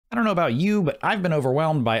I don't know about you, but I've been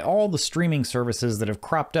overwhelmed by all the streaming services that have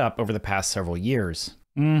cropped up over the past several years.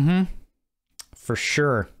 For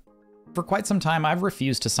sure. For quite some time, I've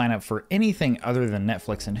refused to sign up for anything other than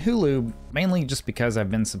Netflix and Hulu, mainly just because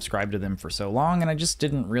I've been subscribed to them for so long and I just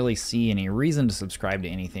didn't really see any reason to subscribe to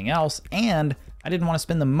anything else, and I didn't want to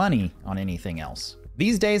spend the money on anything else.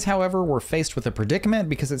 These days, however, we're faced with a predicament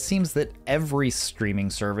because it seems that every streaming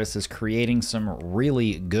service is creating some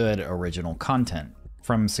really good original content.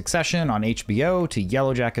 From Succession on HBO to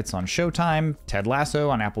Yellow Jackets on Showtime, Ted Lasso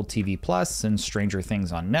on Apple TV Plus, and Stranger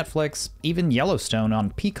Things on Netflix, even Yellowstone on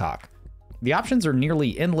Peacock. The options are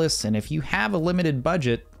nearly endless, and if you have a limited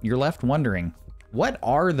budget, you're left wondering, what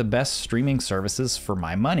are the best streaming services for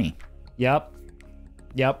my money? Yep,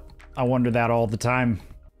 I wonder that all the time.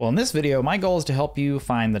 Well, in this video, my goal is to help you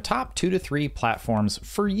find the top 2 to 3 platforms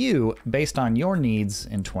for you based on your needs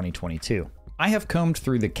in 2022. I have combed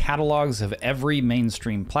through the catalogs of every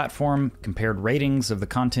mainstream platform, compared ratings of the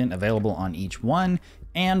content available on each one,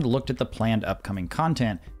 and looked at the planned upcoming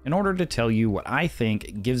content in order to tell you what I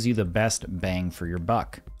think gives you the best bang for your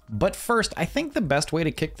buck. But first, I think the best way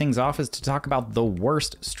to kick things off is to talk about the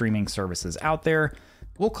worst streaming services out there.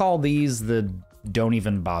 We'll call these the don't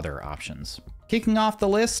even bother options. Kicking off the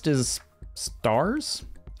list is Starz.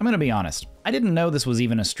 I'm gonna be honest, I didn't know this was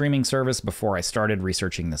even a streaming service before I started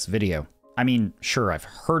researching this video. I mean, sure, I've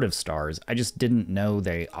heard of Starz, I just didn't know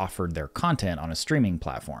they offered their content on a streaming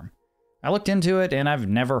platform. I looked into it and I've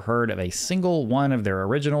never heard of a single one of their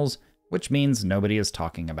originals, which means nobody is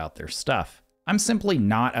talking about their stuff. I'm simply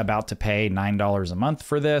not about to pay $9 a month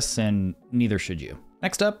for this, and neither should you.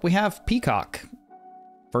 Next up, we have Peacock.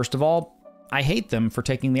 First of all, I hate them for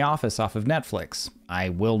taking The Office off of Netflix. I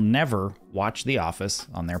will never watch The Office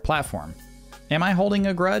on their platform. Am I holding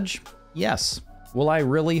a grudge? Yes. Will I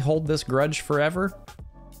really hold this grudge forever?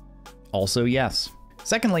 Also yes.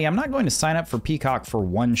 Secondly, I'm not going to sign up for Peacock for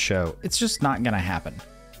one show. It's just not gonna happen.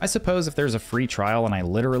 I suppose if there's a free trial and I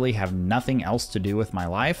literally have nothing else to do with my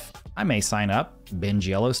life, I may sign up, binge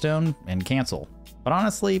Yellowstone, and cancel. But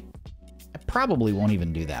honestly, I probably won't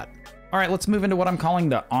even do that. All right, let's move into what I'm calling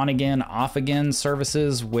the on-again, off-again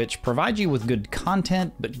services, which provide you with good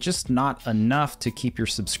content, but just not enough to keep your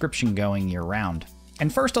subscription going year-round.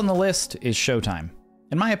 And first on the list is Showtime.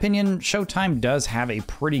 In my opinion, Showtime does have a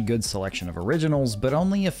pretty good selection of originals, but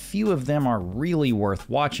only a few of them are really worth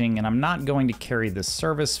watching, and I'm not going to carry this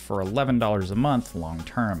service for $11 a month long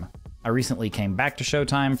term. I recently came back to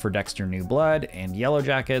Showtime for Dexter New Blood and Yellow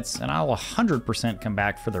Jackets, and I'll 100% come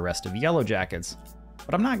back for the rest of Yellow Jackets.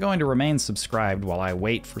 But I'm not going to remain subscribed while I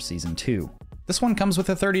wait for season 2. This one comes with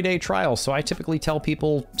a 30-day trial, so I typically tell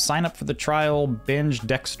people sign up for the trial, binge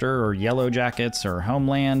Dexter or Yellow Jackets or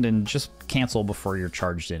Homeland, and just cancel before you're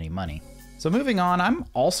charged any money. So moving on, I'm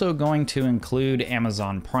also going to include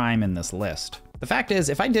Amazon Prime in this list. The fact is,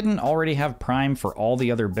 if I didn't already have Prime for all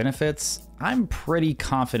the other benefits, I'm pretty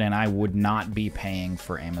confident I would not be paying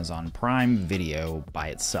for Amazon Prime Video by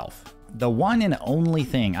itself. The one and only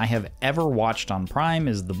thing I have ever watched on Prime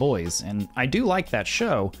is The Boys, and I do like that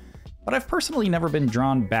show, but I've personally never been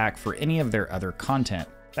drawn back for any of their other content.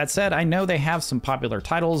 That said, I know they have some popular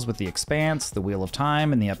titles with The Expanse, The Wheel of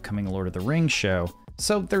Time, and the upcoming Lord of the Rings show,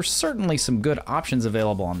 so there's certainly some good options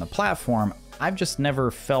available on the platform. I've just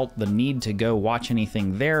never felt the need to go watch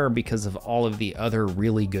anything there because of all of the other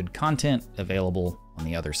really good content available on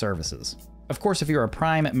the other services. Of course, if you're a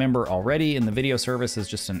Prime member already and the video service is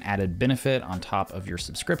just an added benefit on top of your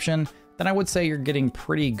subscription, then I would say you're getting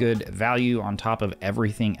pretty good value on top of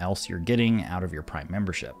everything else you're getting out of your Prime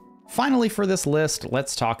membership. Finally, for this list,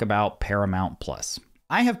 let's talk about Paramount Plus.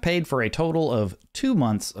 I have paid for a total of 2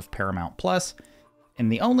 months of Paramount Plus,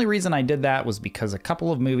 and the only reason I did that was because a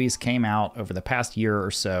couple of movies came out over the past year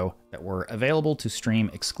or so that were available to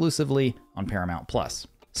stream exclusively on Paramount Plus.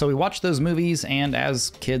 So we watched those movies, and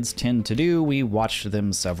as kids tend to do, we watched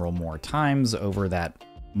them several more times over that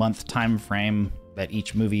month time frame that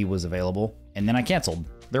each movie was available, and then I canceled.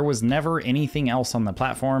 There was never anything else on the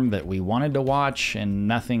platform that we wanted to watch, and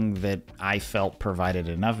nothing that I felt provided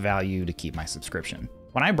enough value to keep my subscription.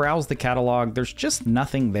 When I browse the catalog, there's just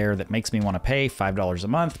nothing there that makes me want to pay $5 a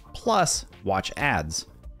month plus watch ads.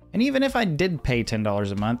 And even if I did pay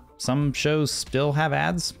 $10 a month, some shows still have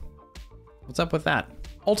ads. What's up with that?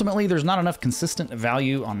 Ultimately, there's not enough consistent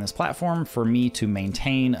value on this platform for me to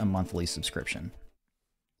maintain a monthly subscription.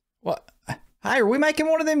 What? Hi, are we making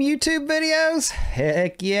one of them YouTube videos?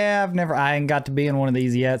 Heck yeah, I ain't got to be in one of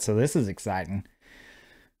these yet, so this is exciting.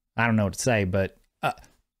 I don't know what to say, but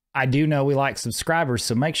I do know we like subscribers,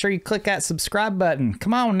 so make sure you click that subscribe button.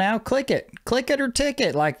 Come on now, click it. Click it or tick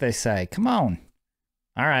it, like they say. Come on.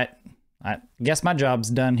 All right, I guess my job's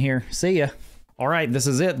done here. See ya. All right, this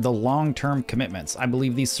is it, the long-term commitments. I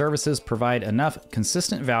believe these services provide enough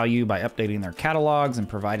consistent value by updating their catalogs and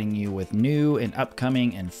providing you with new and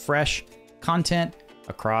upcoming and fresh content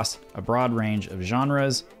across a broad range of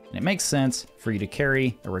genres, and it makes sense for you to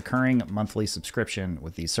carry a recurring monthly subscription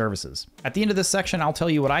with these services. At the end of this section, I'll tell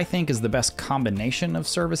you what I think is the best combination of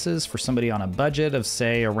services for somebody on a budget of,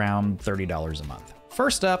 say, around $30 a month.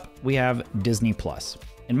 First up, we have Disney+.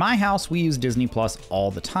 In my house, we use Disney Plus all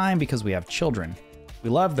the time because we have children. We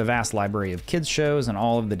love the vast library of kids shows and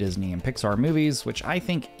all of the Disney and Pixar movies, which I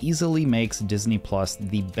think easily makes Disney Plus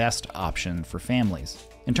the best option for families.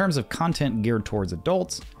 In terms of content geared towards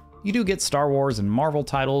adults, you do get Star Wars and Marvel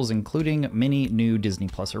titles, including many new Disney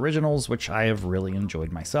Plus originals, which I have really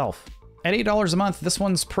enjoyed myself. At $8 a month, this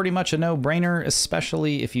one's pretty much a no-brainer,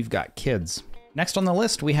 especially if you've got kids. Next on the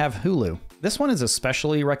list, we have Hulu. This one is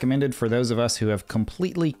especially recommended for those of us who have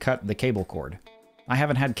completely cut the cable cord. I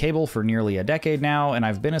haven't had cable for nearly a decade now, and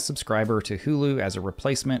I've been a subscriber to Hulu as a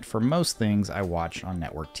replacement for most things I watch on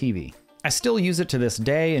network TV. I still use it to this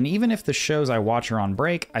day, and even if the shows I watch are on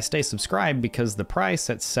break, I stay subscribed because the price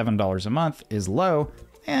at $7 a month is low,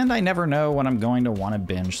 and I never know when I'm going to want to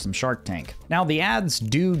binge some Shark Tank. Now, the ads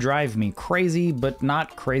do drive me crazy, but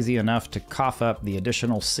not crazy enough to cough up the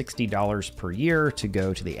additional $60 per year to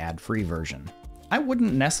go to the ad-free version. I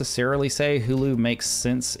wouldn't necessarily say Hulu makes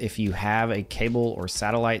sense if you have a cable or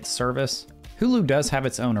satellite service. Hulu does have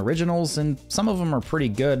its own originals, and some of them are pretty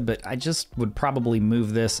good, but I just would probably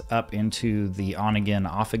move this up into the on-again,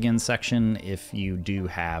 off-again section if you do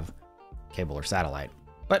have cable or satellite.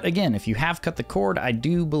 But again, if you have cut the cord, I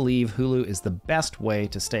do believe Hulu is the best way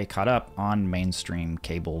to stay caught up on mainstream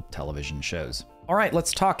cable television shows. All right,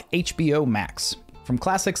 let's talk HBO Max. From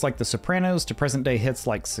classics like The Sopranos to present-day hits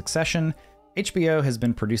like Succession, HBO has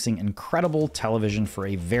been producing incredible television for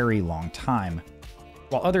a very long time.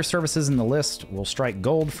 While other services in the list will strike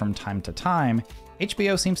gold from time to time,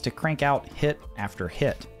 HBO seems to crank out hit after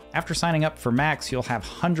hit. After signing up for Max, you'll have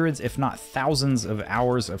hundreds, if not thousands, of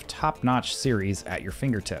hours of top-notch series at your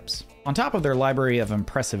fingertips. On top of their library of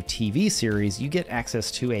impressive TV series, you get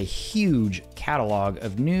access to a huge catalog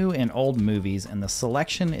of new and old movies, and the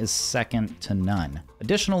selection is second to none.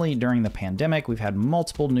 Additionally, during the pandemic, we've had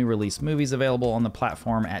multiple new release movies available on the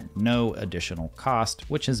platform at no additional cost,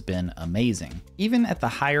 which has been amazing. Even at the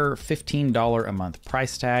higher $15 a month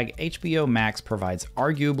price tag, HBO Max provides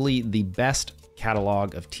arguably the best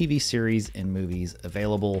catalog of TV series and movies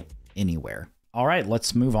available anywhere. All right,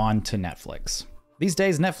 let's move on to Netflix. These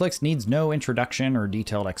days, Netflix needs no introduction or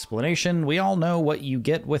detailed explanation. We all know what you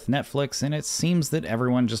get with Netflix, and it seems that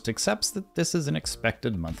everyone just accepts that this is an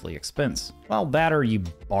expected monthly expense. Well, that or you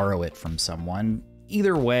borrow it from someone.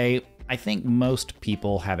 Either way, I think most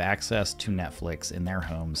people have access to Netflix in their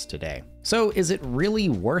homes today. So is it really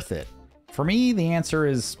worth it? For me, the answer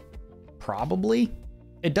is probably.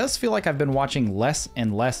 It does feel like I've been watching less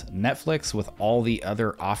and less Netflix with all the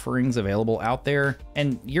other offerings available out there.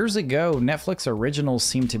 And years ago, Netflix originals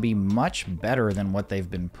seemed to be much better than what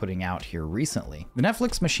they've been putting out here recently. The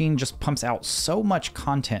Netflix machine just pumps out so much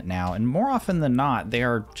content now, and more often than not, they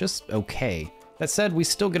are just okay. That said, we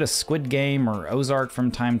still get a Squid Game or Ozark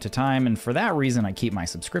from time to time, and for that reason, I keep my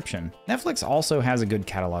subscription. Netflix also has a good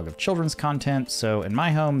catalog of children's content, so in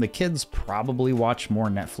my home, the kids probably watch more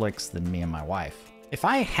Netflix than me and my wife. If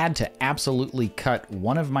I had to absolutely cut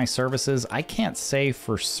one of my services, I can't say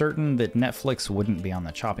for certain that Netflix wouldn't be on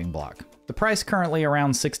the chopping block. The price, currently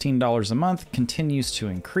around $16 a month, continues to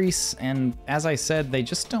increase, and as I said, they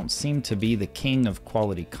just don't seem to be the king of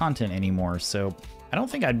quality content anymore, so I don't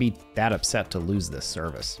think I'd be that upset to lose this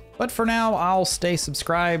service. But for now, I'll stay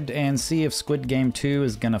subscribed and see if Squid Game 2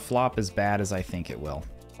 is gonna flop as bad as I think it will.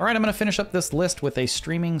 All right, I'm gonna finish up this list with a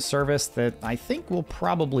streaming service that I think will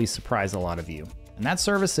probably surprise a lot of you. And that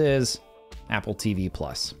service is Apple TV+.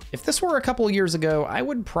 If this were a couple years ago, I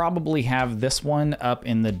would probably have this one up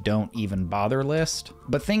in the don't even bother list,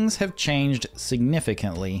 but things have changed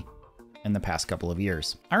significantly in the past couple of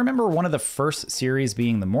years. I remember one of the first series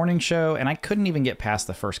being The Morning Show, and I couldn't even get past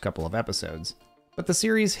the first couple of episodes. But the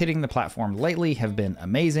series hitting the platform lately have been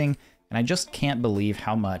amazing, and I just can't believe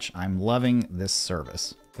how much I'm loving this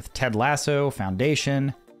service. With Ted Lasso,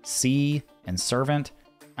 Foundation, See, and Servant,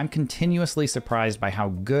 I'm continuously surprised by how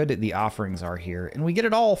good the offerings are here, and we get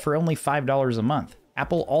it all for only $5 a month.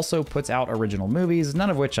 Apple also puts out original movies, none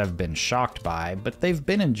of which I've been shocked by, but they've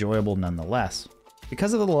been enjoyable nonetheless.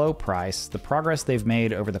 Because of the low price, the progress they've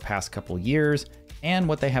made over the past couple years, and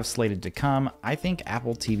what they have slated to come, I think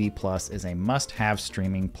Apple TV Plus is a must-have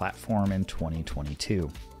streaming platform in 2022.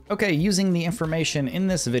 Okay, using the information in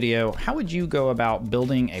this video, how would you go about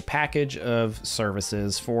building a package of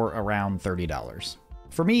services for around $30?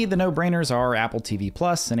 For me, the no-brainers are Apple TV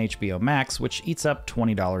Plus and HBO Max, which eats up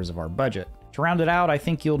 $20 of our budget. To round it out, I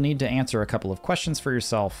think you'll need to answer a couple of questions for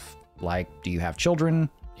yourself, like, do you have children?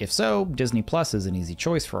 If so, Disney Plus is an easy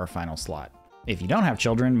choice for our final slot. If you don't have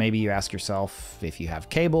children, maybe you ask yourself, if you have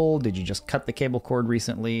cable, did you just cut the cable cord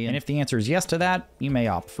recently? And if the answer is yes to that, you may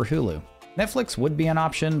opt for Hulu. Netflix would be an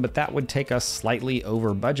option, but that would take us slightly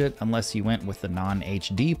over budget unless you went with the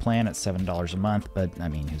non-HD plan at $7 a month, but I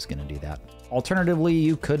mean, who's gonna do that? Alternatively,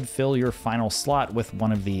 you could fill your final slot with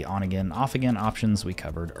one of the on-again, off-again options we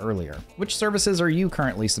covered earlier. Which services are you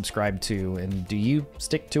currently subscribed to, and do you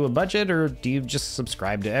stick to a budget, or do you just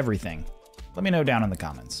subscribe to everything? Let me know down in the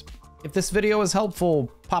comments. If this video was helpful,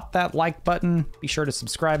 pop that like button, be sure to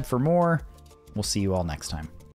subscribe for more. We'll see you all next time.